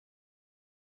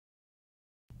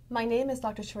My name is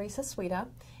Dr. Teresa Swida,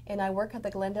 and I work at the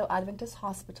Glendale Adventist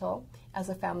Hospital as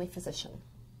a family physician.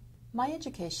 My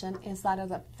education is that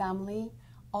of a family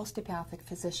osteopathic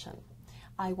physician.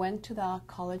 I went to the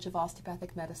College of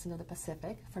Osteopathic Medicine of the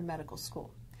Pacific for medical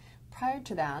school. Prior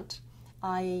to that,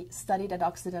 I studied at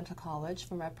Occidental College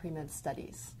for my pre-med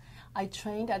studies. I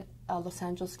trained at Los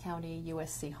Angeles County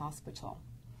USC Hospital.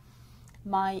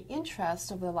 My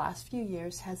interest over the last few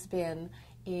years has been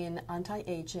in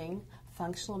anti-aging,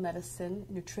 functional medicine,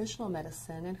 nutritional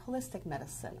medicine, and holistic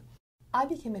medicine. I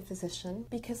became a physician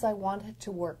because I wanted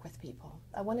to work with people.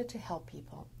 I wanted to help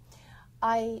people.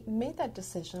 I made that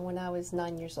decision when I was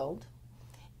 9 years old,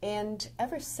 and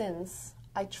ever since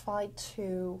I tried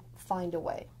to find a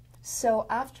way. So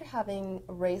after having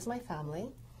raised my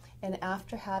family and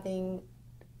after having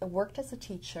worked as a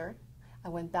teacher, I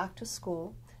went back to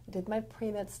school, did my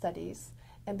pre-med studies,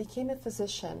 and became a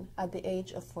physician at the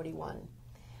age of 41.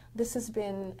 This has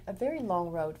been a very long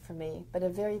road for me, but a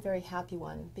very, very happy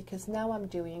one, because now I'm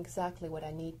doing exactly what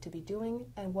I need to be doing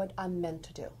and what I'm meant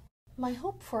to do. My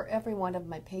hope for every one of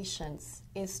my patients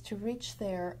is to reach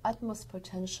their utmost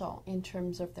potential in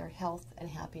terms of their health and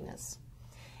happiness.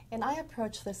 And I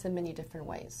approach this in many different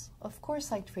ways. Of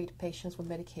course, I treat patients with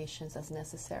medications as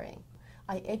necessary.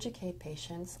 I educate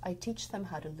patients. I teach them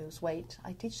how to lose weight.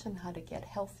 I teach them how to get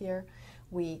healthier.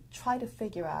 We try to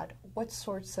figure out what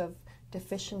sorts of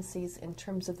deficiencies in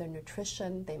terms of their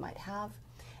nutrition they might have.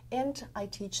 And I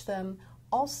teach them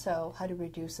also how to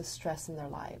reduce the stress in their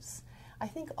lives. I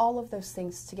think all of those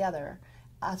things together,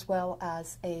 as well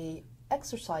as an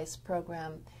exercise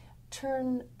program,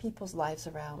 turn people's lives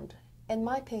around. And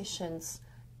my patients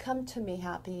come to me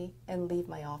happy and leave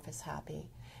my office happy.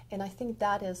 And I think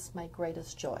that is my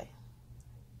greatest joy.